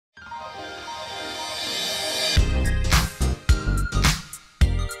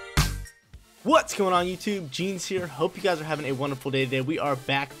What's going on YouTube? Jeans here. Hope you guys are having a wonderful day today. We are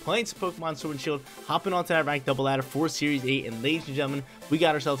back playing some Pokemon Sword and Shield, hopping onto that ranked double ladder for Series 8, and ladies and gentlemen, we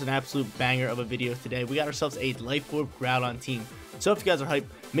got ourselves an absolute banger of a video today. We got ourselves a Life Orb Groudon team. So if you guys are hyped,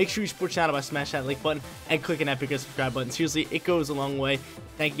 make sure you support the channel by smashing that like button and clicking that big subscribe button. Seriously, it goes a long way.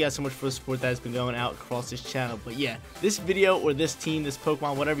 Thank you guys so much for the support that has been going out across this channel. But yeah, this video or this team, this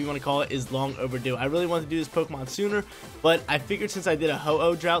Pokemon, whatever you want to call it, is long overdue. I really wanted to do this Pokemon sooner, but I figured since I did a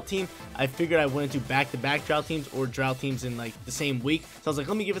Ho-Oh drought team, I figured I wouldn't do back-to-back drought teams or drought teams in like the same week. So I was like,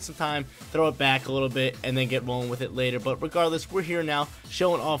 let me give it some time, throw it back a little bit, and then get rolling with it later. But regardless, we're here now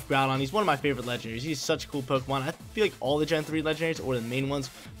showing off Groudon. He's one of my favorite legendaries. He's such a cool Pokemon. I feel like all the Gen 3 legendaries, or the main ones,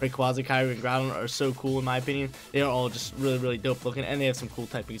 Rayquaza, Kyrie, and Groudon, are so cool in my opinion. They are all just really dope looking, and they have some cool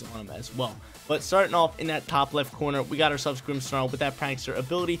typings on them as well. But starting off in that top left corner, we got ourselves Grimmsnarl with that Prankster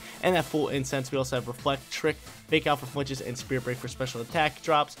ability and that full incense. We also have Reflect, Trick, Fake Out for flinches, and Spirit Break for special attack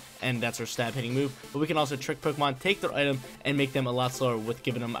drops, and that's our stab hitting move. But we can also trick Pokemon, take their item, and make them a lot slower with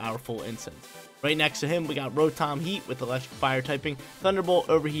giving them our full incense. Right next to him, we got Rotom Heat with Electric Fire typing, Thunderbolt,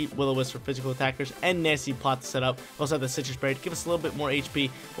 Overheat, Will-O-Wisp for physical attackers, and Nasty Plot to set up. We also have the Citrus Berry to give us a little bit more HP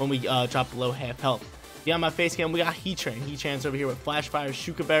when we drop below half health. Beyond my face cam, we got Heatran. Heatran's over here with Flash Fire,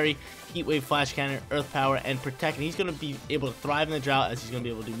 Shuka Berry, Heat Wave, Flash Cannon, Earth Power, and Protect. And he's going to be able to thrive in the drought as he's going to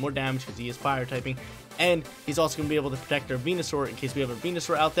be able to do more damage because he is fire typing. And he's also going to be able to protect our Venusaur in case we have a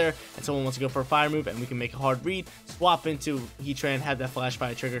Venusaur out there and someone wants to go for a fire move and we can make a hard read, swap into Heatran, have that Flash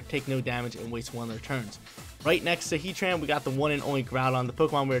Fire trigger, take no damage, and waste one of their turns. Right next to Heatran, we got the one and only Groudon, the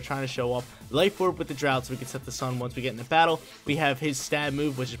Pokemon we were trying to show off. Life Orb with the drought so we can set the sun once we get in the battle. We have his stab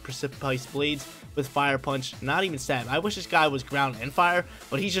move, which is Precipice Blades with Fire Punch. Not even stab. I wish this guy was ground and fire,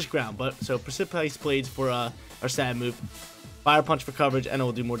 but he's just ground. But so Precipice Blades for our stab move. Fire Punch for coverage, and it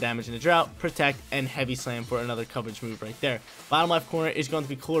will do more damage in the drought. Protect, and Heavy Slam for another coverage move right there. Bottom left corner is going to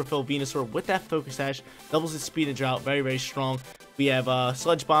be Chlorophyll Venusaur with that Focus Sash. Doubles its speed in drought, very strong. We have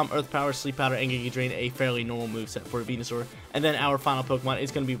Sludge Bomb, Earth Power, Sleep Powder, and Giga Drain, a fairly normal moveset for Venusaur. And then our final Pokemon is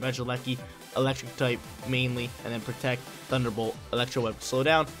going to be Regieleki, Electric type mainly, and then Protect, Thunderbolt, Electro Web, Slow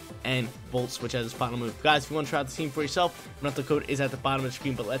Down, and Volt Switch as his final move. Guys, if you want to try out the team for yourself, rental code is at the bottom of the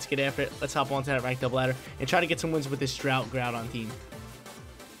screen, but let's get after it. Let's hop onto that ranked double ladder and try to get some wins with this drought Groudon team.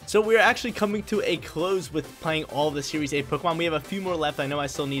 So we're actually coming to a close with playing all of the Series 8 Pokemon. We have a few more left. I know I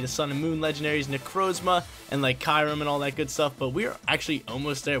still need a Sun and Moon legendaries, Necrozma, and like Kyurem and all that good stuff, but we're actually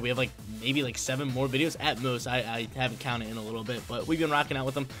almost there. We have like maybe like 7 more videos at most. I haven't counted in a little bit, but we've been rocking out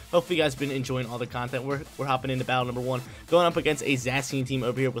with them. Hopefully you guys have been enjoying all the content. We're hopping into battle number 1, going up against a Zacian team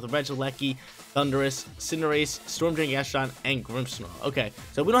over here with Regieleki, Thundurus, Cinderace, Stormdragon Gastrodon, and Grimmsnarl. Okay,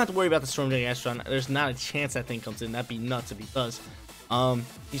 so we don't have to worry about the Stormdragon Gastrodon. There's not a chance that thing comes in. That'd be nuts if he does.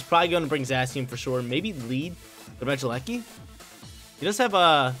 He's probably going to bring Zacian for sure. Maybe lead the Regieleki. He does have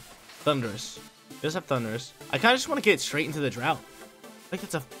Thundurus. He does have Thundurus. I kind of just want to get straight into the drought. I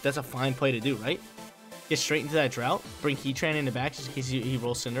think that's a fine play to do, right? Get straight into that drought. Bring Heatran in the back just in case he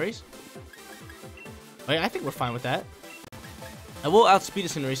rolls Cinderace. Oh, yeah, I think we're fine with that. I will outspeed a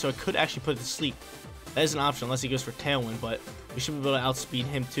Cinderace, so I could actually put it to sleep. That is an option unless he goes for Tailwind, but we should be able to outspeed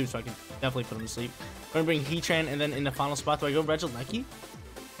him too, so I can definitely put him to sleep. We're going to bring Heatran, and then in the final spot, do I go Regieleki?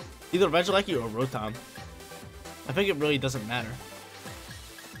 Either Regieleki or Rotom. I think it really doesn't matter.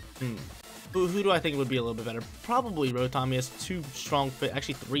 Who do I think would be a little bit better? Probably Rotom. He has 2 strong,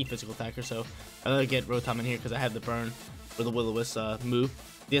 actually 3 physical attackers, so I'd rather get Rotom in here because I have the burn for the Will-O-Wisp move.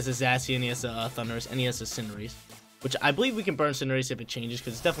 He has a Zacian, he has a Thundurus, and he has a Cinderace. Which I believe we can burn Cinderace if it changes,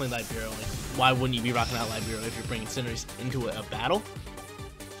 because it's definitely Libero. Like, why wouldn't you be rocking out Libero if you're bringing Cinderace into a battle?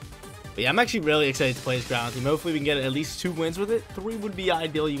 But yeah, I'm actually really excited to play this Groudon team. Hopefully we can get at least 2 wins with it. 3 would be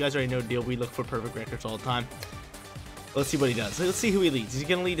ideal. You guys already know the deal. We look for perfect records all the time. Let's see what he does. Let's see who he leads. Is he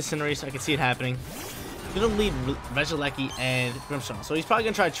going to lead the Cinderace? I can see it happening. He's going to lead Regieleki and Grimmsnarl. So he's probably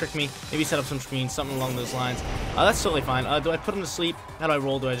going to try to trick me. Maybe set up some screens, something along those lines. That's totally fine. Do I put him to sleep? How do I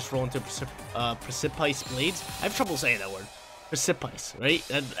roll? Do I just roll into Precipice Blades? I have trouble saying that word. Precipice, right?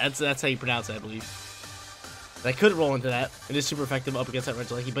 That's how you pronounce it, I believe. I could roll into that. It is super effective up against that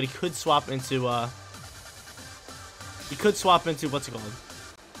Regieleki, but he could swap into what's it called?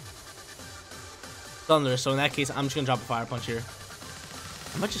 Thunder. So in that case, I'm just gonna drop a Fire Punch here.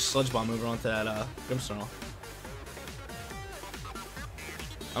 I might just Sludge Bomb over onto that Grimmsnarl.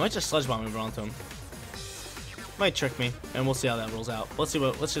 I might just Sludge Bomb over onto him. Might trick me, and we'll see how that rolls out. Let's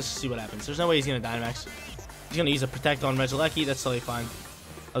just see what happens. There's no way he's gonna Dynamax. He's gonna use a Protect on Regieleki. That's totally fine.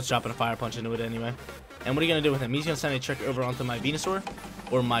 I was dropping a Fire Punch into it anyway. And what are you going to do with him? He's going to send a trick over onto my Venusaur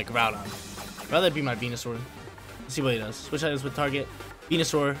or my Groudon. I'd rather it be my Venusaur. Let's see what he does. Switch items with target.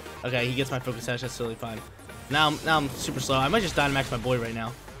 Venusaur. Okay, he gets my Focus Sash. That's totally fine. Now I'm super slow. I might just Dynamax my boy right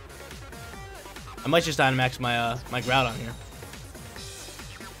now. I might just Dynamax my my Groudon here.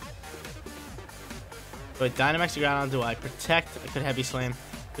 Wait, Dynamax the Groudon. Do I protect? I could Heavy Slam.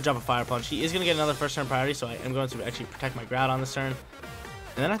 Could drop a Fire Punch. He is gonna get another first turn priority, so I am going to actually protect my Groudon this turn.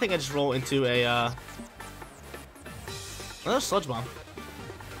 And then I think I just roll into a another Sludge Bomb.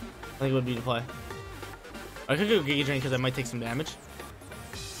 I think it would be the play. I could go Giga Drain because I might take some damage.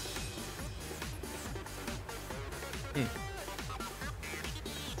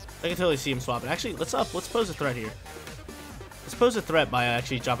 I can totally see him swap it. Actually, let's pose a threat here. Let's pose a threat by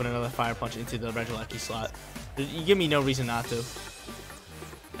actually dropping another Fire Punch into the Regieleki slot. You give me no reason not to.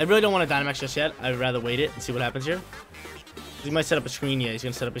 I really don't want to Dynamax just yet. I'd rather wait it and see what happens here. He might set up a screen. Yeah, he's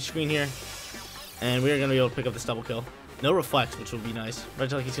going to set up a screen here. And we're going to be able to pick up this double kill. No Reflect, which will be nice.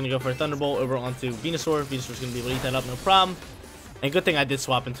 Reggieleki's going to go for a Thunderbolt over onto Venusaur. Venusaur's going to be able to eat that up, no problem. And good thing I did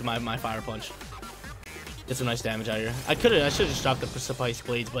swap into my Fire Punch. Get some nice damage out here. I should have just dropped the Precipice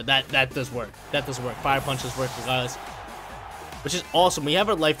Blades, but that does work. That does work. Fire Punches work regardless. Which is awesome. We have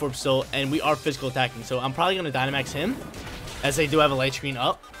our Life Orb still, and we are physical attacking. So I'm probably going to Dynamax him, as they do have a light screen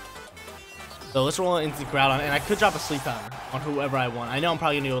up. So let's roll into Groudon, and I could drop a Sleep Powder on whoever I want. I know I'm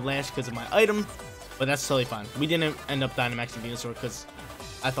probably going to go Lance because of my item, but that's totally fine. We didn't end up Dynamaxing Venusaur because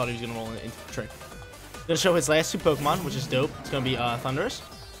I thought he was going to roll into Trick. Going to show his last two Pokemon, which is dope. It's going to be Thundurus.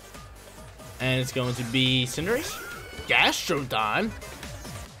 And it's going to be Cinderace. Gastrodon?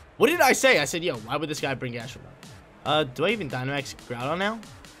 What did I say? I said, yo, why would this guy bring Gastrodon? Do I even Dynamax Groudon now?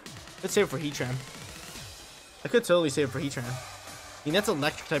 Let's save it for Heatran. I could totally save it for Heatran. I mean, that's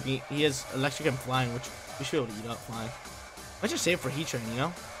electric type. He has electric and flying, which we should be able to eat up flying. Might just save it for Heatran, you know?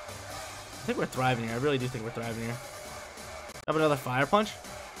 I think we're thriving here. I really do think we're thriving here. Have another Fire Punch.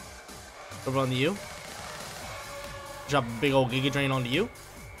 Over on the U. Drop a big old Giga Drain onto you.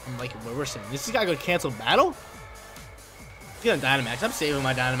 I'm like what we're saying. This guy gonna cancel battle? He's gonna Dynamax. I'm saving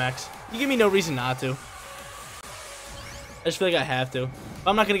my Dynamax. You give me no reason not to. I just feel like I have to. If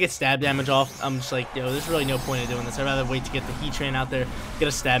I'm not going to get stab damage off, I'm just like, yo, there's really no point in doing this. I'd rather wait to get the Heatran out there, get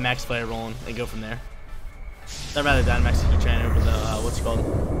a stab max flare rolling, and go from there. I'd rather Dynamax the Heatran over the, what's it called?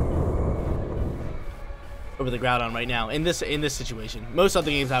 Over the Groudon right now, in this situation. Most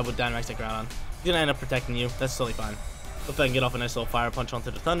other games I would Dynamax that Groudon. He's going to end up protecting you. That's totally fine. Hope I can get off a nice little Fire Punch onto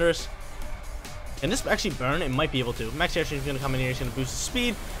the Thundurus. Can this actually burn? It might be able to. Max Air is going to come in here. He's going to boost his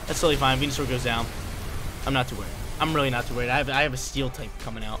speed. That's totally fine. Venusaur goes down. I'm not too worried. I'm really not too worried. I have a Steel type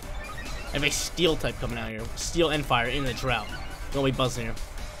coming out. I have a Steel type coming out here. Steel and Fire in the drought. Gonna be buzzing here.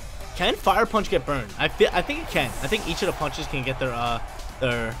 Can Fire Punch get burned? I think it can. I think each of the punches can get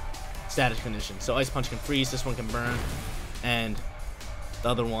their status condition. So Ice Punch can freeze. This one can burn, and the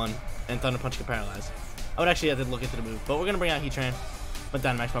other one, and Thunder Punch can paralyze. I would actually have to look into the move, but we're gonna bring out Heatran. But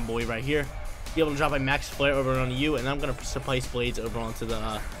Dynamax my boy right here. Be able to drop a Max Flare over on you, and then I'm gonna Precipice Blades over onto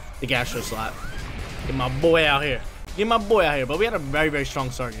the Gastro slot. Get my boy out here. Get my boy out here. But we had a very, very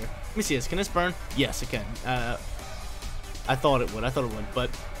strong start here. Let me see this. Can this burn? Yes, it can. I thought it would. But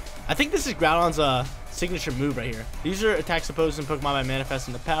I think this is Groudon's signature move right here. These are attacks opposing Pokemon by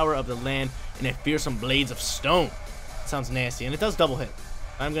manifesting the power of the land in a fearsome blades of stone. That sounds nasty. And it does double hit.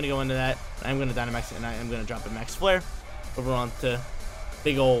 I'm going to go into that. I'm going to Dynamax it. And I am going to drop a Max Flare over onto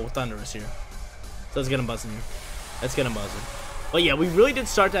big old Thundurus here. So let's get him buzzing here. Let's get him buzzing. But yeah, we really did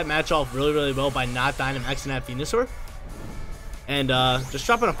start that match off really, really well by not Dynamaxing that Venusaur. And just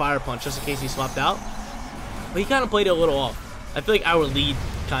dropping a Fire Punch just in case he swapped out. But he kind of played it a little off. I feel like our lead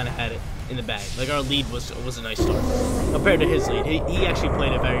kind of had it in the bag. Like our lead was a nice start. Compared to his lead, he actually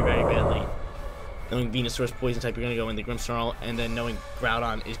played a very, very bad lead. Knowing Venusaur's Poison type, you're going to go into Grimmsnarl. And then knowing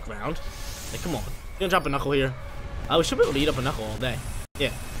Groudon is ground. Like, come on. He's going to drop a Knuckle here. We should be able to eat up a Knuckle all day.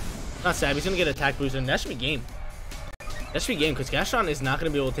 Yeah. Not sad. He's going to get attack boost. And that should be game. That should be game, because Gastrodon is not going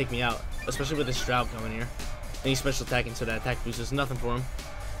to be able to take me out, especially with this drought going here. Any special attacking, so that attack boost is nothing for him.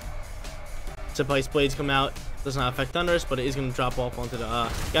 Precipice Blades come out. Does not affect Thundurus, but it is going to drop off onto the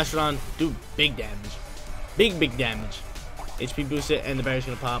Gastrodon. Do big damage. Big damage. HP boost it, and the barrier's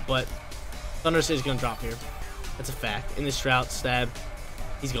going to pop, but Thundurus is going to drop here. That's a fact. In this drought, stab.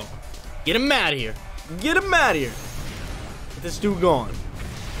 He's gone. Get him out of here. Get him out of here. Get this dude gone.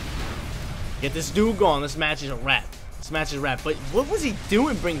 Get this dude gone. This match is a wrap. This match is a wrap. But what was he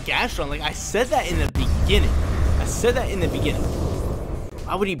doing bring Gastrodon? Like, I said that in the beginning.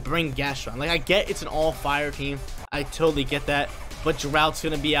 Why would he bring Gastrodon? Like, I get it's an all-fire team. I totally get that. But Drought's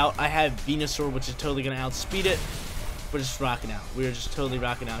going to be out. I have Venusaur, which is totally going to outspeed it. We're just rocking out. We're just totally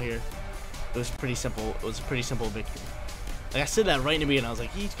rocking out here. It was pretty simple. It was a pretty simple victory. Like, I said that right in the beginning. I was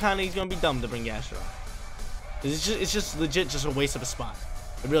like, he's going to be dumb to bring Gastrodon. It's just legit just a waste of a spot.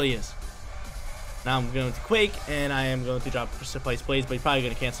 It really is. Now I'm going to Quake, and I am going to drop Precise Blaze, but he's probably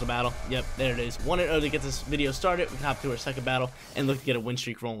going to cancel the battle. Yep, there it is. 1-0 to get this video started. We can hop to our second battle and look to get a win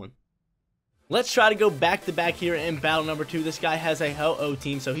streak rolling. Let's try to go back-to-back here in battle number 2. This guy has a Ho-Oh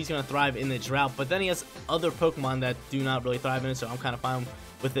team, so he's going to thrive in the drought, but then he has other Pokemon that do not really thrive in it, so I'm kind of fine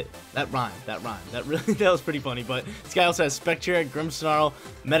with it. That rhymed. That really, that was pretty funny, but this guy also has Spectre, Grimmsnarl,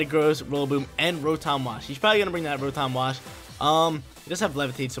 Metagross, Rillaboom, and Rotom Wash. He's probably going to bring that Rotom Wash. He does have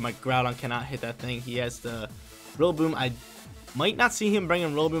Levitate, so my Groudon cannot hit that thing. He has the Rillaboom. I might not see him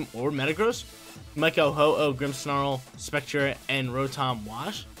bringing Rillaboom or Metagross. He might go Ho-Oh, Grimmsnarl, Spectre, and Rotom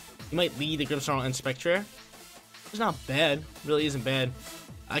Wash. He might lead the Grimmsnarl and Spectre. It's not bad. Really isn't bad.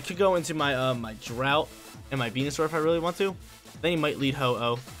 I could go into my my Drought and my Venusaur if I really want to. Then he might lead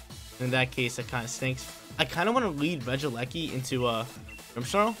Ho-Oh. In that case, that kind of stinks. I kind of want to lead Regieleki into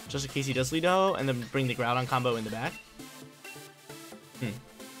Grimmsnarl, just in case he does lead Ho-Oh, and then bring the Groudon combo in the back.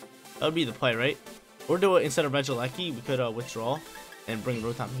 That would be the play, right? Or do it instead of Regieleki, we could withdraw and bring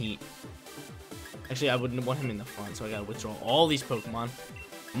Rotom Heat. Actually, I wouldn't want him in the front, so I gotta withdraw all these Pokemon.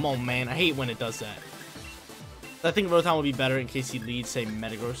 Come on, man. I hate when it does that. I think Rotom would be better in case he leads, say,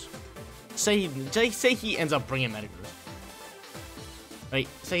 Metagross. Say he ends up bringing Metagross. Right?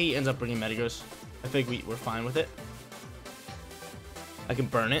 Say he ends up bringing Metagross. I think we're fine with it. I can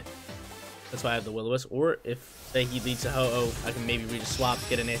burn it. That's why I have the Will-O-Wisp. Or if, say, he leads to Ho-Oh, I can maybe read a swap,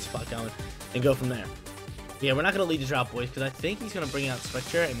 get an anti-spot going, and go from there. Yeah, we're not going to lead the drop, boys, because I think he's going to bring out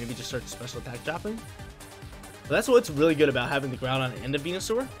Spectre and maybe just start special attack dropping. So that's what's really good about having the Groudon and the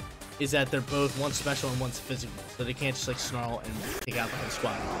Venusaur, is that they're both one's special and one's physical. So they can't just, like, snarl and take out the whole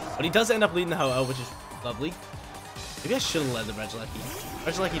squad. But he does end up leading the Ho-Oh, which is lovely. Maybe I should have led the Regieleki.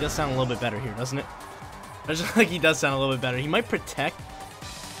 Regieleki does sound a little bit better here, doesn't it? Regieleki does sound a little bit better. He might protect.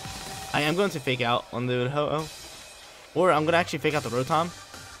 I am going to fake out on the Ho-Oh. Or I'm going to actually fake out the Rotom.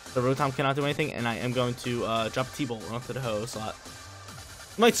 The Rotom cannot do anything. And I am going to drop a T-Bolt onto the Ho-Oh slot.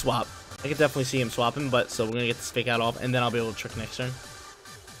 Might swap. I can definitely see him swapping. But so we're going to get this fake out off. And then I'll be able to trick next turn.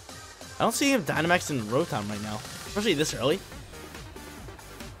 I don't see him Dynamax in Rotom right now. Especially this early.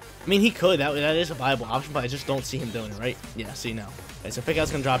 I mean, he could. That is a viable option. But I just don't see him doing it, right? Yeah, see now. Okay, so fake out's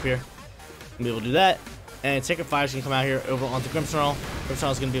going to drop here. Gonna be able to do that. And Sacred Fire's gonna come out here over onto Grimmsnarl.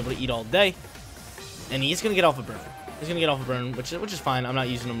 Grimmsnarl's gonna be able to eat all day. And he's gonna get off a burn. He's gonna get off a burn, which is fine. I'm not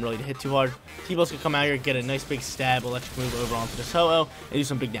using him really to hit too hard. T-Bolt's gonna come out here, get a nice big stab, electric move over onto this Ho-Oh, and do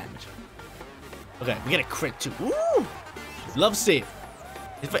some big damage. Okay, we get a crit too. Woo! Love save.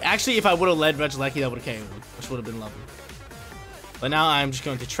 If I would have led Regieleki, that would have KO'd, which would have been lovely. But now I'm just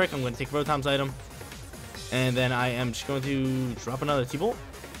going to trick. I'm going to take Rotom's item. And then I am just going to drop another T-Bolt.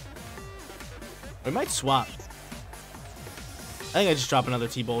 We might swap. I think I just drop another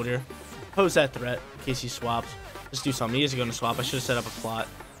T-Bolt here. Pose that threat in case he swaps. Just do something. He is going to swap. I should have set up a plot.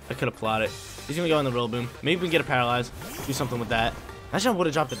 I could have plotted. He's going to go in the Rillaboom. Maybe we can get a Paralyze. Do something with that. Imagine I would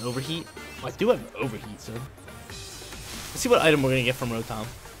have dropped an Overheat. Oh, I do have an Overheat, so. Let's see what item we're going to get from Rotom. I'm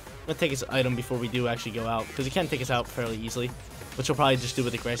going to take his item before we do actually go out. Because he can take us out fairly easily. Which we'll probably just do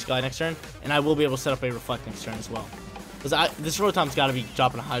with the Grassy Glide next turn. And I will be able to set up a Reflect next turn as well. Because this Rotom's got to be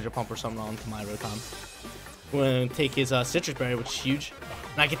dropping a Hydro Pump or something onto my Rotom. We're going to take his Citrus Berry, which is huge.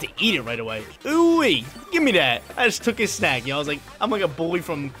 And I get to eat it right away. Ooh-wee! Give me that! I just took his snack, yo. I was like, I'm like a bully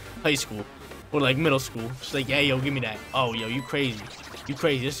from high school. Or like middle school. Just like, yeah, yo, give me that. Oh, yo, you crazy. You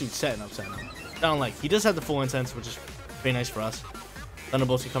crazy. This dude's setting up. I don't like. He does have the full incense, which is very nice for us.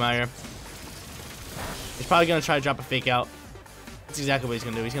 Thunderbolts can come out here. He's probably going to try to drop a fake out. That's exactly what he's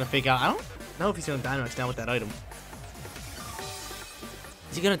going to do. He's going to fake out. I don't know if he's going to Dynamax now with that item.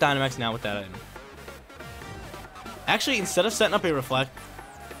 Is he going to Dynamax now with that item? Actually, instead of setting up a Reflect,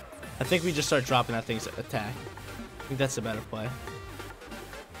 I think we just start dropping that thing's attack. I think that's the better play.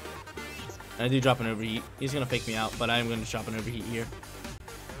 And I do drop an Overheat. He's going to fake me out, but I am going to drop an Overheat here.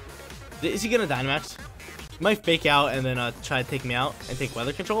 Is he going to Dynamax? He might fake out and then try to take me out and take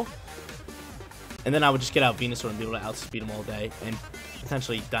Weather Control. And then I would just get out Venusaur and be able to outspeed him all day and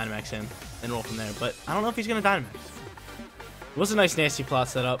potentially Dynamax him and roll from there. But I don't know if he's going to Dynamax. It was a nice nasty plot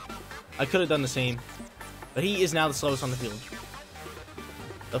setup. I could have done the same. But he is now the slowest on the field.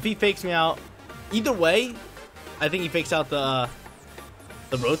 So if he fakes me out, either way, I think he fakes out the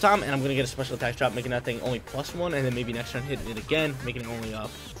Rotom, and I'm going to get a special attack drop, making that thing only +1, and then maybe next turn hit it again, making it only up,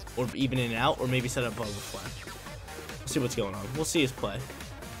 or even in and out, or maybe set up a Reflect. We'll see what's going on. We'll see his play.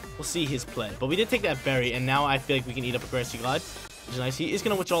 We'll see his play. But we did take that berry, and now I feel like we can eat up a Grassy Glide, which is nice. He is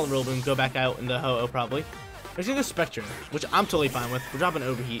going to withdraw the Rillaboom, go back out in the Ho-Oh probably. He's going to go Spectre, which I'm totally fine with. We're dropping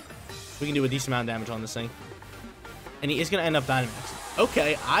Overheat. We can do a decent amount of damage on this thing. And he is going to end up Dynamax.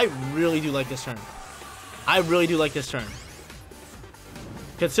 Okay, I really do like this turn. I really do like this turn.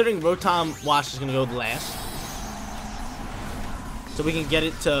 considering Rotom Wash is gonna go last, so we can get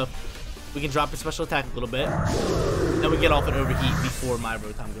it to, we can drop a special attack a little bit, then we get off an overheat before my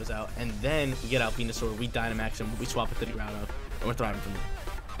Rotom goes out, and then we get out Venusaur, we Dynamax him, we swap it to the Groudon, and we're thriving from there.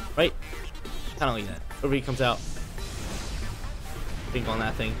 Right? Kind of like that. Overheat comes out. Think on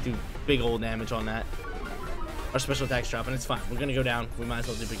that thing. Do big old damage on that. Our special attack's dropping. It's fine. We're going to go down. We might as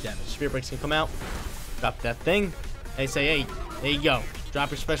well do big damage. Spirit Break's going to come out. Drop that thing. They say, hey, there you go.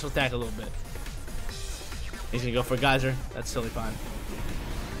 Drop your special attack a little bit. He's going to go for a Geyser. That's totally fine.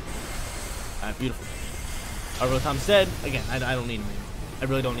 Alright, beautiful. Our Rotom's dead. Again, I don't need him anymore. I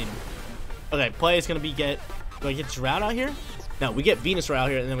really don't need him. Okay, play is going to be do I get Drought out here? No, we get Venusaur out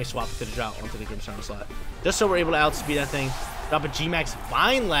here, and then we swap it to the Drought onto the Grimmsnarl slot. Just so we're able to outspeed that thing. Drop a G-Max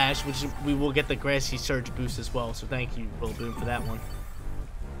Vine Lash, which we will get the Grassy Surge boost as well. So thank you, Rillaboom, for that one.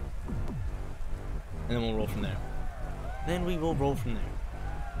 And then we'll roll from there. Then we will roll from there.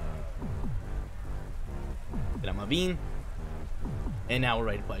 Get out my Bean. And now we're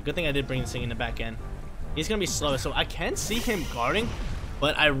ready to play. Good thing I did bring this thing in the back end. He's going to be slow, so I can see him guarding,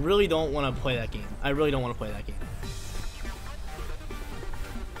 but I really don't want to play that game. I really don't want to play that game.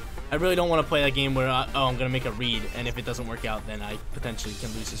 I really don't want to play that game where, I'm going to make a read, and if it doesn't work out, then I potentially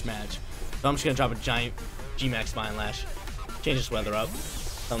can lose this match. So I'm just going to drop a giant G-Max Vine Lash. Change his weather up.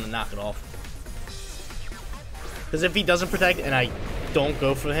 Tell him to knock it off. Because if he doesn't protect, and I don't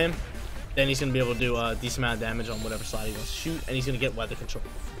go for him, then he's going to be able to do a decent amount of damage on whatever slot he wants to shoot, and he's going to get weather control.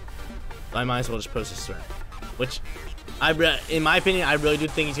 So I might as well just post this threat. Which, in my opinion, I really do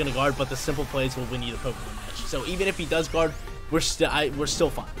think he's going to guard, but the simple plays will win you the Pokemon match. So even if he does guard, we're still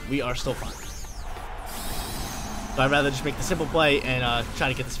fine. We are still fine. So I'd rather just make the simple play and try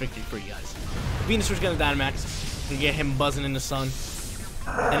to get this victory for you guys. Venusaur's gonna Dynamax. Gonna get him buzzing in the sun.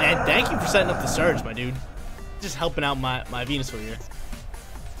 And then thank you for setting up the Surge, my dude. Just helping out my Venusaur here.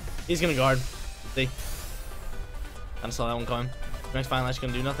 He's gonna guard. See? I saw that one coming. Next Vine Lash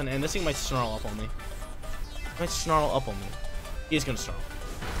gonna do nothing, and this thing might snarl up on me. He is gonna snarl.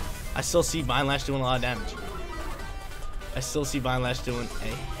 I still see Vine Lash doing a lot of damage. I still see Vine Lash doing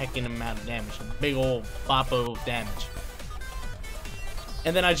a heckin' amount of damage. A big old boppo damage.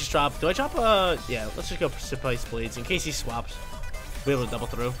 And then I just drop... Do I drop a... Yeah, let's just go for Precipice Blades. In case he swaps, we'll be able to double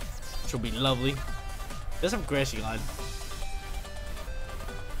through. Which will be lovely. Does have Grassy Glide.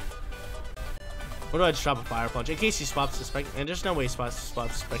 Or do I just drop a Fire Punch? In case he swaps the Spectre. And there's no way he swaps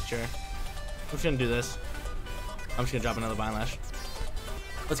Spectre. I'm just gonna do this. I'm just gonna drop another Vine Lash.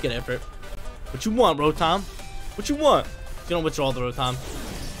 Let's get after it. What you want, Rotom? What you want? He's gonna withdraw the Rotom.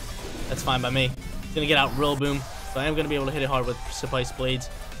 That's fine by me. He's gonna get out Rillaboom. So I am gonna be able to hit it hard with Precipice Blades.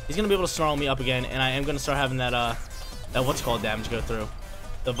 He's gonna be able to snarl me up again, and I am gonna start having that what's called damage go through.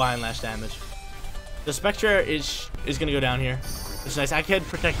 The Vine Lash damage. The Spectre is gonna go down here. Which is nice. I could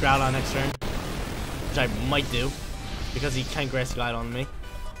protect Groudon next turn. Which I might do. Because he can Grassy Glide on me. And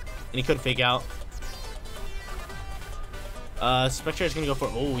he could fake out. Spectre is gonna go for...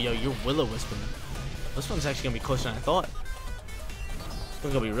 Oh, yo, you're Will-O-Wisp. This one's actually gonna be closer than I thought.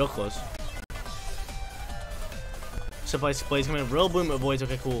 It's gonna be real close. Supplies plays coming in. Rillaboom avoids.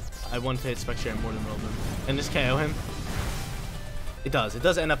 Okay, cool. I wanted to hit Spectre more than Rillaboom. And this KO him. It does. It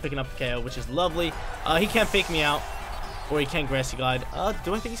does end up picking up the KO, which is lovely. He can't fake me out. Or he can Grassy Glide.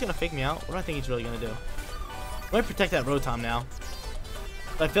 Do I think he's gonna fake me out? What do I think he's really gonna do? I might protect that Rotom now.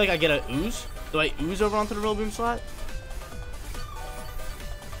 But I feel like I get a Ooze. Do I Ooze over onto the Rillaboom slot?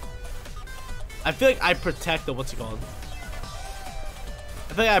 I feel like I protect the, what's it called?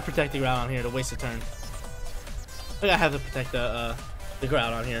 I feel like I protect the Groudon here to waste a turn. I think I have to protect the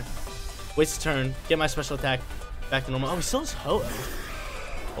Groudon here. Waste a turn, get my special attack back to normal. Oh, he still has Ho-Oh.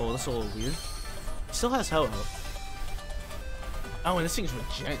 Oh, that's a little weird. He still has Ho-Oh. Oh, and this thing's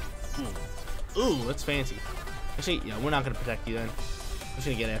Regen. Ooh, that's fancy. Actually, yeah, we're not gonna protect you then. I'm just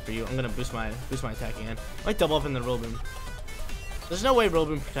gonna get after you. I'm gonna boost my attack again. Might double up in the Rillaboom. There's no way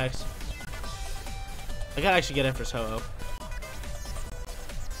Rillaboom protects. I gotta actually get after his Ho-Oh.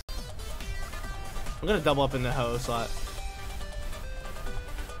 I'm gonna double up in the Ho-Oh slot.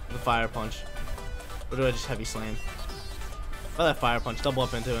 The Fire Punch. Or do I just Heavy Slam? Oh, that Fire Punch. Double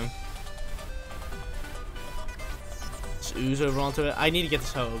up into him. Just Ooze over onto it. I need to get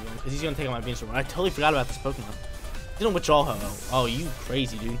this Ho-Oh going because he's gonna take out my Venusaur. I totally forgot about this Pokemon. He didn't withdraw Ho-Oh. Oh, you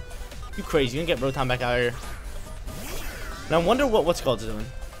crazy, dude. You crazy. You're gonna get Rotom back out here. Now I wonder what what's called is doing.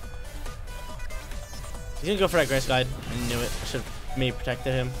 He's gonna go for that Grass Glide. I knew it. I should have maybe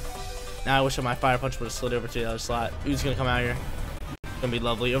protected him. Now I wish my Fire Punch would have slid over to the other slot. Ooze gonna come out here. It's gonna be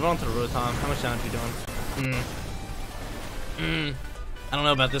lovely. Over onto the Rotom. How much damage are you doing? I don't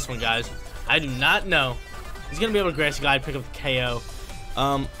know about this one, guys. I do not know. He's gonna be able to Grassy Glide, pick up the KO.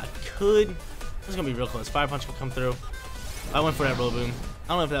 I could. This is gonna be real close. Fire Punch could come through. I went for that Rillaboom. I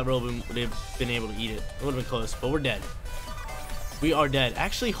don't know if that Rillaboom would have been able to eat it. It would have been close, but we're dead. We are dead.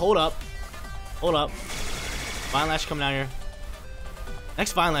 Actually, hold up. Hold up. Vine Lash coming out here.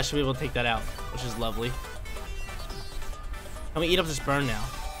 Next Vine Lash should be able to take that out, which is lovely. Can we eat up this burn now?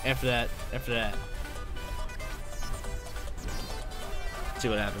 After that. Let's see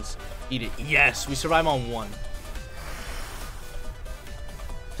what happens. Eat it. Yes, we survive on 1.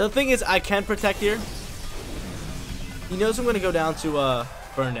 So the thing is, I can protect here. He knows I'm going to go down to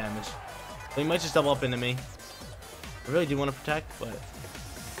burn damage. So he might just double up into me. I really do want to protect, but I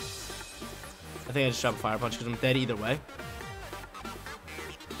think I just drop a Fire Punch because I'm dead either way.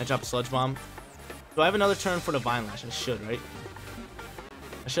 I drop a Sludge Bomb. Do I have another turn for the Vine Lash? I should, right?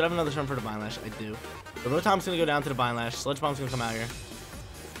 I should have another turn for the Vine Lash. I do. The Rotom's going to go down to the Vine Lash. Sludge Bomb's going to come out here.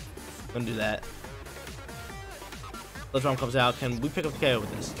 I'm going to do that. Sludge Bomb comes out. Can we pick up the KO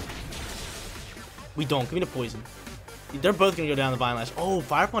with this? We don't. Give me the poison. They're both going to go down the Vine Lash. Oh,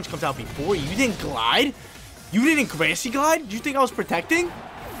 Fire Punch comes out before you. You didn't glide? You didn't Grassy Glide? Did you think I was protecting?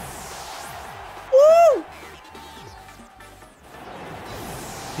 Woo!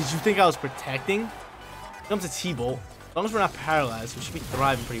 Did you think I was protecting? Here comes a T-Bolt. As long as we're not paralyzed, we should be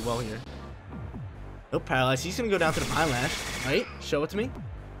thriving pretty well here. No paralyzed. He's going to go down to the Vine Lash. Right? Show it to me.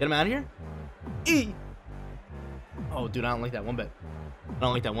 Get him out of here. E! Oh, dude, I don't like that one bit. I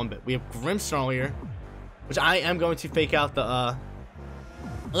don't like that one bit. We have Grimmsnarl here, which I am going to fake out the, I'm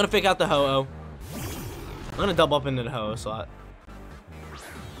going to fake out the Ho-Oh. I'm going to double up into the Ho-Oh slot.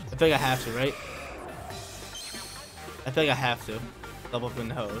 I feel like I have to, right? I feel like I have to. Double up in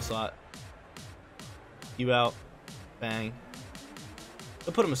the Ho-Oh slot. You out. Bang.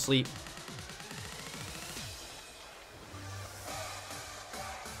 I'll put him asleep.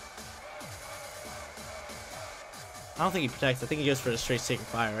 I don't think he protects. I think he goes for the straight Sacred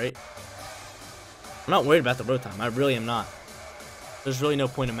Fire, right? I'm not worried about the Rotom. I really am not. There's really no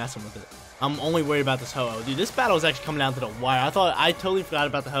point in messing with it. I'm only worried about this Ho-Oh. Dude, this battle is actually coming down to the wire. I totally forgot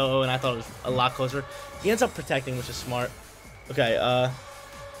about the Ho-Oh, and I thought it was a lot closer. He ends up protecting, which is smart. Okay,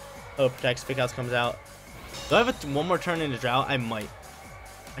 Ho-Oh protects. Fake Outs comes out. Do I have one more turn into Drought? I might.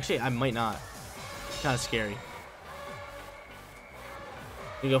 Actually, I might not. Kind of scary.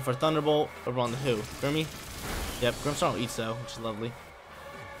 We go for a Thunderbolt over on the who? Grimmy? Yep, Grimmsnarl eats though, which is lovely.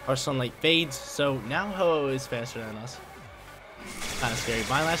 Our Sunlight fades, so now Ho-Oh is faster than us. Kind of scary.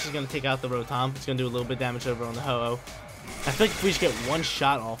 Vine Lash is going to take out the Rotom. It's going to do a little bit of damage over on the Ho-Oh. I feel like if we just get one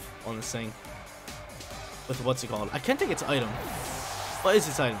shot off on this thing. With what's it called? I can't take its item. What is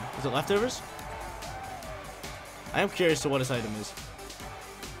its item? Is it leftovers? I am curious to what its item is.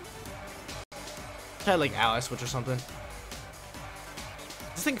 Try like Alice Switch or something. Is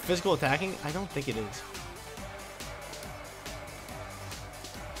this thing physical attacking? I don't think it is.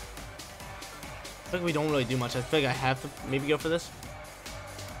 I feel like we don't really do much. I feel like I have to maybe go for this.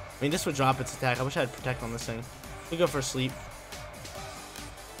 I mean, this would drop its attack. I wish I had Protect on this thing. We go for Sleep.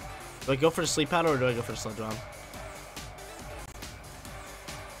 Do I go for the Sleep Powder or do I go for the Sludge Bomb?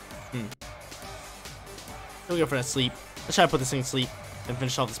 We'll go for that Sleep. Let's try to put this thing in sleep and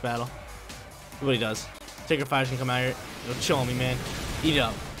finish off this battle. See what he does. Sacred Fire's gonna come out here. Go chill on me, man. Eat it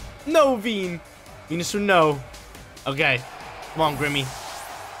up. No, Veen! Venusaur, no. Okay. Come on, Grimmy.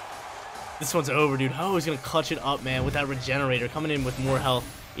 This one's over, dude. Oh, he's gonna clutch it up, man, with that Regenerator coming in with more health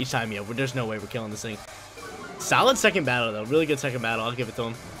each time. Yeah, there's no way we're killing this thing. Solid second battle, though. Really good second battle. I'll give it to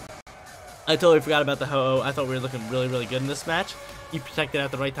him. I totally forgot about the Ho-Oh. I thought we were looking really, really good in this match. He protected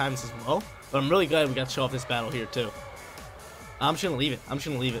at the right times as well. But I'm really glad we got to show off this battle here, too. I'm just going to leave it. I'm just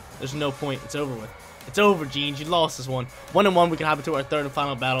going to leave it. There's no point. It's over with. It's over, Jeans. You lost this one. 1-1. We can hop into our third and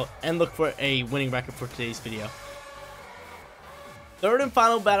final battle and look for a winning record for today's video. Third and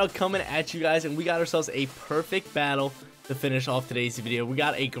final battle coming at you guys, and we got ourselves a perfect battle to finish off today's video. We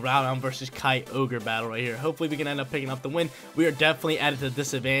got a Groudon versus Kyogre battle right here. Hopefully we can end up picking up the win. We are definitely at a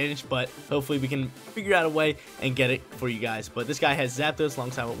disadvantage, but hopefully we can figure out a way and get it for you guys. But this guy has Zapdos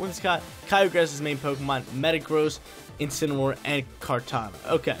alongside with Whimsicott. Kyogre is his main Pokemon, Metagross, Incineroar, and Kartana.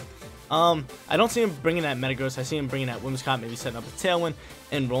 Okay. I don't see him bringing that Metagross. I see him bringing that Whimsicott, maybe setting up a Tailwind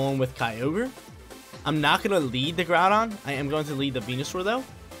and rolling with Kyogre. I'm not going to lead the Groudon. I am going to lead the Venusaur, though.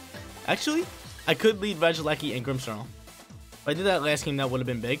 Actually, I could lead Regieleki and Grimmsnarl. If I did that last game, that would have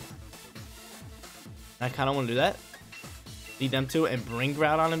been big. I kind of want to do that. Lead them two and bring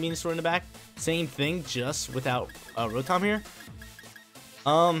Groudon and Venusaur in the back. Same thing, just without Rotom here.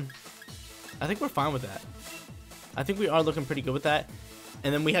 I think we're fine with that. I think we are looking pretty good with that.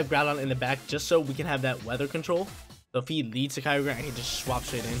 And then we have Groudon in the back just so we can have that weather control. So if he leads to Kyogre, I can just swap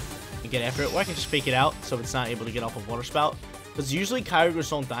straight in and get after it. Or I can just fake it out so it's not able to get off a Water Spout. Because usually Kyogres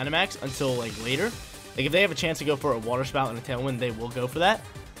don't Dynamax until like later. Like if they have a chance to go for a Water Spout and a Tailwind, they will go for that.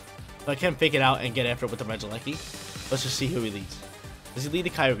 But I can fake it out and get after it with the Regieleki. Let's just see who he leads. Does he lead the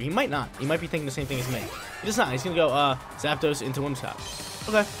Kyogre? He might not. He might be thinking the same thing as me. He does not. He's going to go Zapdos into Whimsicott.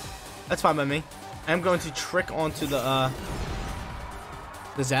 Okay. That's fine by me. I'm going to trick onto the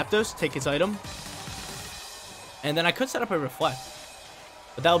Zapdos, take its item. And then I could set up a Reflect.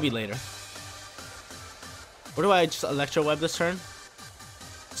 But that will be later. Or do I just Electro Web this turn?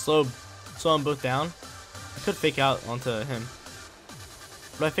 Slow them both down. I could fake out onto him.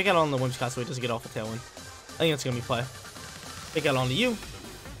 But I fake out on the Whimsicott so he doesn't get off a Tailwind. I think that's going to be play. Fake out onto you.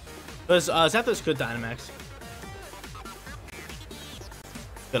 Because Zapdos could Dynamax.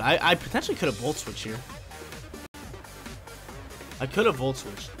 Good. I potentially could have Volt Switched here. I could have Volt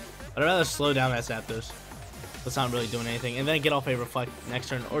Switched. I'd rather slow down that Zapdos. That's not really doing anything. And then get off a Reflect next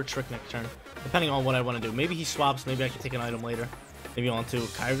turn or Trick next turn. Depending on what I want to do. Maybe he swaps. Maybe I can take an item later. Maybe onto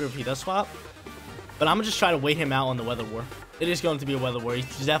Kyogre if he does swap. But I'm going to just try to wait him out on the Weather War. It is going to be a Weather War.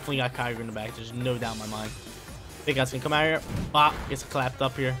 He's definitely got Kyogre in the back. There's no doubt in my mind. Big guy's going to come out here. Bop. Gets clapped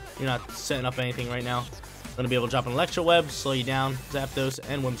up here. You're not setting up anything right now. I'm going to be able to drop an Electro Web. Slow you down. Zapdos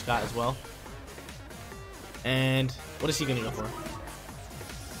and Whimsicott as well. And what is he going to go for?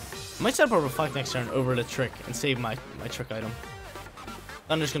 I might set up a Reflect next turn over the Trick and save my Trick item.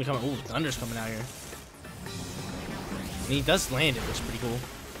 Thunder's going to come. Ooh, Thunder's coming out here. And he does land it, which is pretty cool.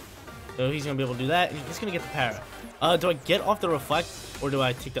 So he's going to be able to do that. And he's going to get the Para. Do I get off the Reflect or do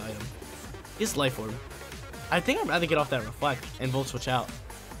I take the item? His Life Orb. I think I'd rather get off that Reflect and Volt Switch out.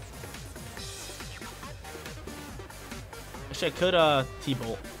 Actually, I could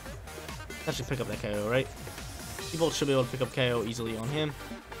T-Bolt. Actually pick up that KO, right? T-Bolt should be able to pick up KO easily on him.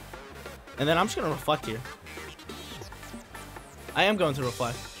 And then I'm just going to Reflect here. I am going to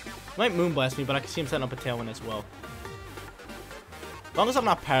Reflect. He might Moonblast me, but I can see him setting up a Tailwind as well. As long as I'm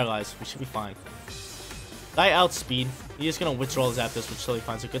not paralyzed, we should be fine. I outspeed. He's just going to withdraw his Zapdos, which is totally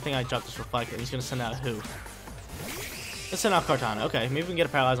fine. So good thing I dropped this Reflect, and he's going to send out who? Let's send out Kartana. Okay, maybe we can get a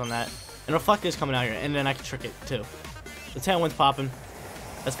Paralyze on that. And Reflect is coming out here, and then I can trick it too. The Tailwind's popping.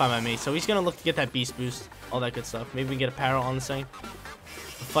 That's fine by me. So he's going to look to get that Beast Boost, all that good stuff. Maybe we can get a Para on this thing.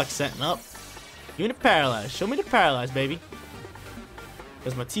 Reflect setting up. Give me the Paralyze. Show me the Paralyze, baby.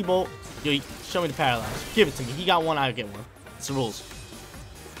 There's my T-Bolt. Yo, show me the Paralyze. Give it to me. He got one, I get one. It's the rules.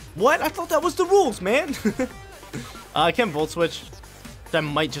 What? I thought that was the rules, man. I can Volt Switch. That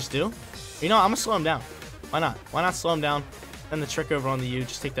might just do. You know, I'm going to slow him down. Why not? Why not slow him down? Then the Trick over on the U.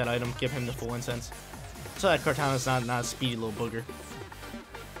 Just take that item. Give him the full Incense. So that Kartana's not a speedy little booger.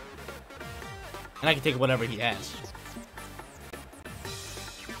 And I can take whatever he has.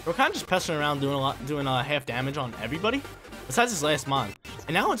 We're kind of just pestering around doing half damage on everybody. Besides his last mon.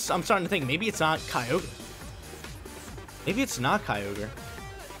 And now I'm starting to think maybe it's not Kyogre. Maybe it's not Kyogre.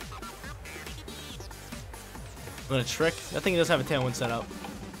 I'm going to Trick. That thing does have a Tailwind set up.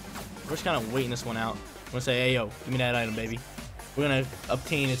 We're just kind of waiting this one out. I'm going to say, hey, yo, give me that item, baby. We're going to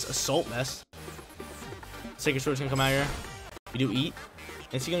obtain its Assault Vest. Sacred Sword's going to come out here. We do Eat.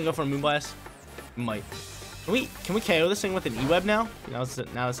 Is he going to go for a Moonblast? He might. Can we KO this thing with an E-Web now? Now it's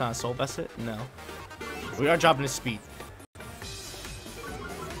not Assault Vested? No. We are dropping his speed.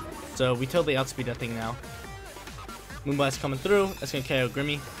 So we totally outspeed that thing now. Moonblast coming through. That's going to KO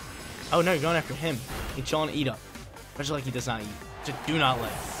Grimmy. Oh, no, you're going after him. He's chilling to eat up. Especially like he does not eat. Just do not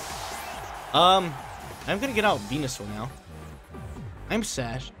let. I'm going to get out Venusaur now. I'm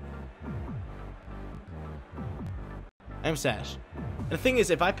Sash. And the thing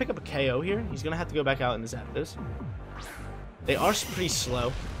is, if I pick up a KO here, he's going to have to go back out in the Zapdos. They are pretty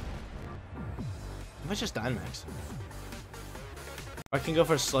slow. I might just Dynamax. Or I can go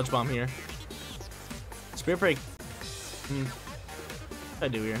for a Sludge Bomb here. Spirit Break. What do I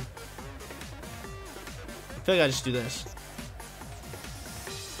do here? I feel like I just do this.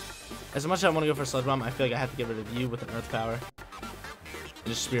 As much as I want to go for a Sludge Bomb, I feel like I have to get rid of you with an Earth Power. And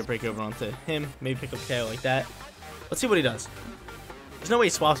just Spirit Break over onto him. Maybe pick up KO like that. Let's see what he does. There's no way he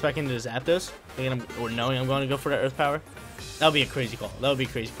swaps back into his Zapdos, or knowing I'm going to go for that Earth Power. That would be a crazy call. But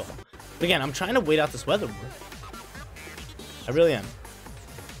again, I'm trying to wait out this Weather War. I really am.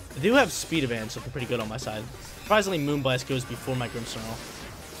 I do have Speed advantage looking pretty good on my side. Surprisingly, Moonblast goes before my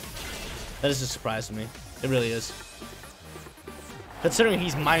Grimmsnarl. That is a surprise to me. It really is. Considering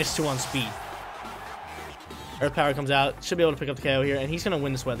he's -2 on speed. Earth Power comes out. Should be able to pick up the KO here, and he's going to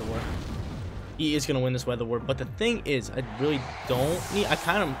win this Weather War. He is going to win this Weather War, but the thing is, I really don't need... I'm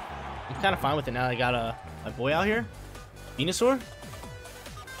kind of fine with it now. I got my boy out here, Venusaur.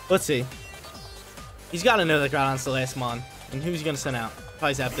 Let's see. He's got to know that Groudon's the last mon. And who's he going to send out?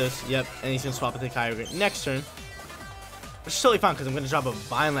 Probably Zapdos. Yep, and he's going to swap it to Kyogre next turn. Which is totally fine because I'm going to drop a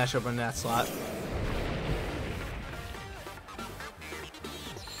Vine Lash over in that slot.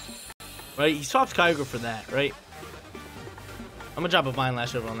 Right? He swaps Kyogre for that, right? I'm going to drop a Vine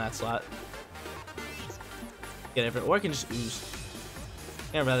Lash over on that slot. Get it, or I can just ooze.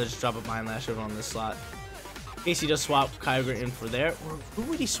 I'd rather just drop a Vine Lash over on this slot. In case he does swap Kyogre in for there. Or who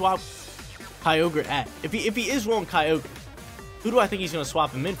would he swap Kyogre at? If he is rolling Kyogre, who do I think he's going to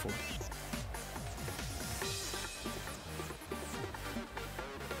swap him in for?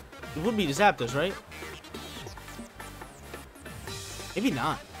 It would be the Zapdos, right? Maybe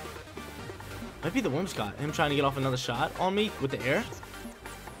not. Might be the Whimsicott. Him trying to get off another shot on me with the air.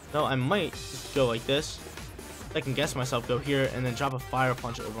 No, I might just go like this. I can guess myself, go here, and then drop a Fire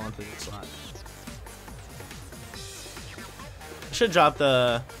Punch over onto the slot. I should drop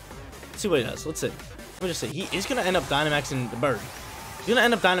the... Let's see what he does. Let's see. Let me just say, he is going to end up Dynamaxing the bird. He's going to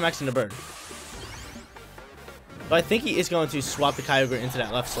end up Dynamaxing the bird. But I think he is going to swap the Kyogre into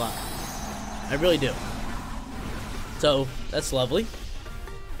that left slot. I really do. So, that's lovely.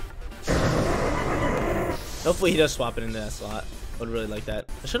 Hopefully he does swap it into that slot. I would really like that.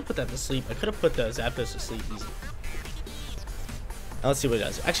 I should have put that to sleep. I could have put the Zapdos to sleep easy. Now let's see what he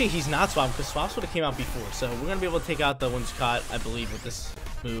does. Actually, he's not swapping because swaps would have came out before. So we're going to be able to take out the Whimsicott, I believe, with this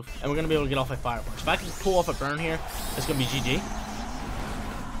move. And we're going to be able to get off a Fire Punch. If I can pull off a burn here, it's going to be GG.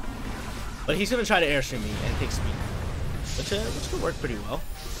 But he's going to try to Airstream me and take speed. Which could work pretty well.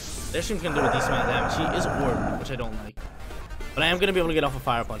 The Airstream's going to do a decent amount of damage. He is Orb, which I don't like. But I am going to be able to get off a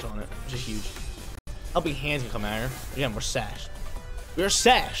Fire Punch on it, which is huge. Helping Hands can come out here. Again, we're sashed. We're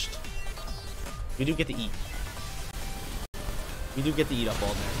sashed. We do get to eat. We do get to eat up all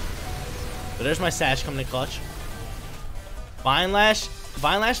day. So there's my sash coming in clutch. Vine Lash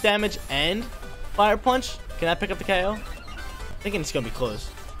damage and Fire Punch. Can I pick up the KO? I'm thinking it's gonna be close.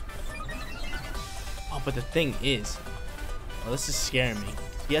 Oh, but the thing is, oh, this is scaring me.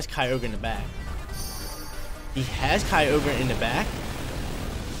 He has Kyogre in the back. He has Kyogre in the back.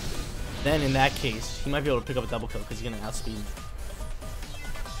 Then in that case, he might be able to pick up a double kill because he's gonna outspeed me.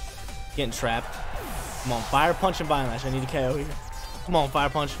 Getting trapped. Come on, Fire Punch and Vine Lash. I need a KO here. Come on, Fire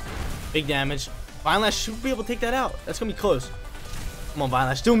Punch. Big damage. Vine Lash should be able to take that out. That's gonna be close. Come on, Vine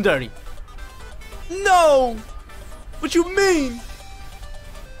Lash. Do him dirty. No! What you mean?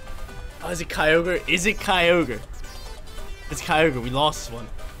 Oh, is it Kyogre? Is it Kyogre? It's Kyogre. We lost this one.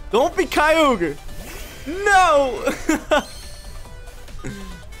 Don't be Kyogre! No!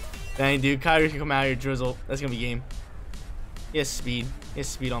 Dang, dude. Kyogre can come out here, Drizzle. That's gonna be game. He has speed. He has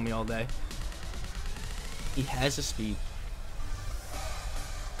speed on me all day. He has the speed.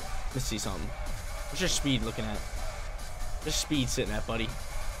 Let's see something. What's your speed looking at? What's speed sitting at, buddy?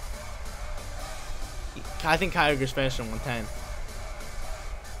 I think Kyogre's faster than 110.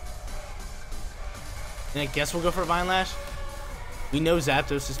 And I guess we'll go for a Vine Lash. We know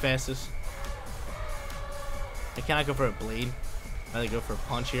Zapdos is fastest. I cannot go for a Blade. I'd rather go for a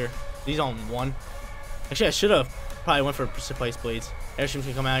Punch here. He's on 1. Actually, I should have probably went for Supplice Blades. Airstream's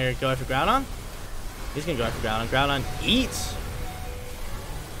gonna come out here, go after Groudon. He's gonna go after Groudon. Groudon eats.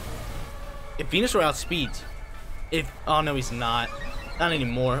 If Venusaur outspeeds, oh no, he's not. Not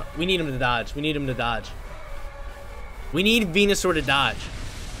anymore. We need him to dodge. We need him to dodge. We need Venusaur to dodge.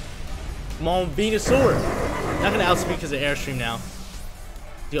 Come on, Venusaur. Not gonna outspeed because of Airstream now.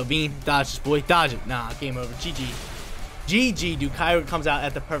 Yo, Bean, dodge this boy. Dodge it. Nah, game over. GG. GG, dude. Kyogre comes out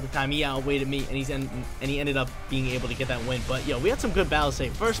at the perfect time. He outweighted me, and he ended up being able to get that win. But yo, we had some good battles today.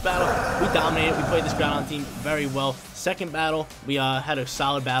 First battle, we dominated. We played this Groudon team very well. Second battle, we had a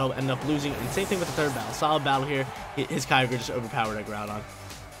solid battle, ended up losing. And same thing with the third battle. Solid battle here. His Kyogre just overpowered that Groudon.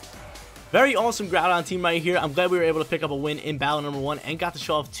 Very awesome Groudon team right here. I'm glad we were able to pick up a win in battle number 1 and got to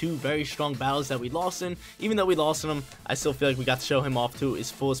show off 2 very strong battles that we lost in. Even though we lost in them, I still feel like we got to show him off to his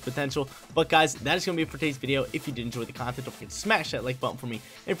fullest potential. But guys, that is going to be it for today's video. If you did enjoy the content, don't forget to smash that like button for me.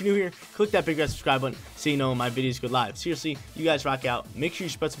 And if you're new here, click that big red subscribe button so you know when my videos go live. Seriously, you guys rock out. Make sure you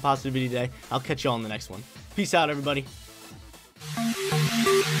spread some positivity today. I'll catch you all in the next one. Peace out, everybody.